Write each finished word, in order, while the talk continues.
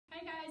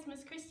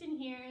Miss Kristen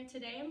here.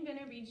 Today I'm going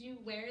to read you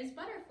Where is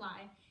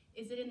Butterfly?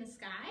 Is it in the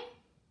sky?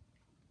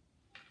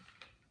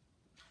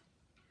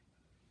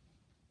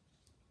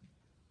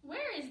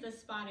 Where is the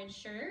spotted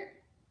shirt?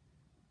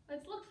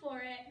 Let's look for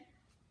it.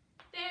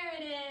 There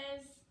it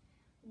is.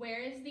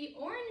 Where is the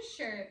orange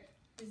shirt?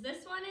 Is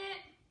this one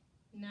it?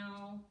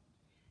 No.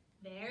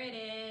 There it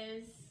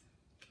is.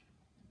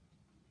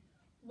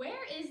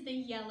 Where is the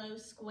yellow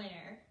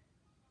square?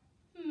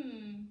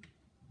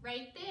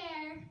 Right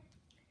there.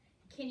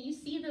 Can you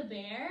see the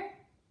bear?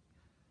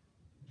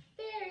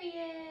 There he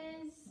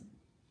is.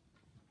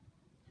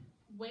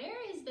 Where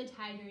is the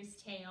tiger's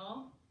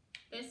tail?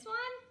 This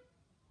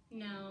one?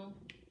 No.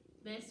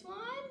 This one?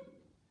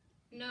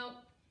 Nope.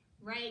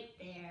 Right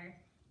there.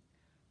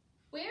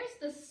 Where's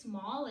the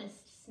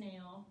smallest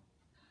snail?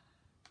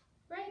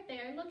 Right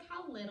there. Look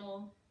how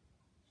little.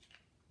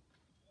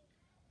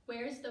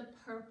 Where's the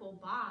purple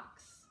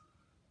box?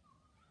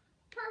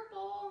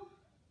 Purple.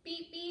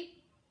 Beep,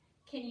 beep.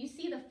 Can you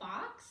see the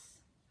fox?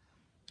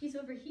 He's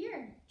over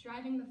here,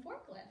 driving the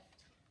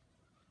forklift.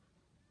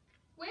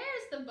 Where's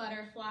the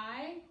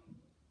butterfly?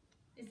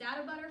 Is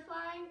that a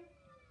butterfly?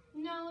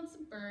 No, it's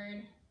a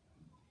bird.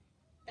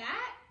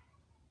 That?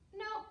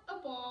 Nope,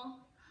 a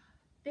ball.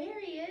 There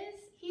he is.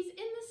 He's in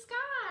the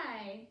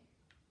sky.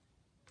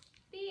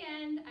 The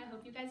end. I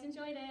hope you guys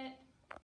enjoyed it.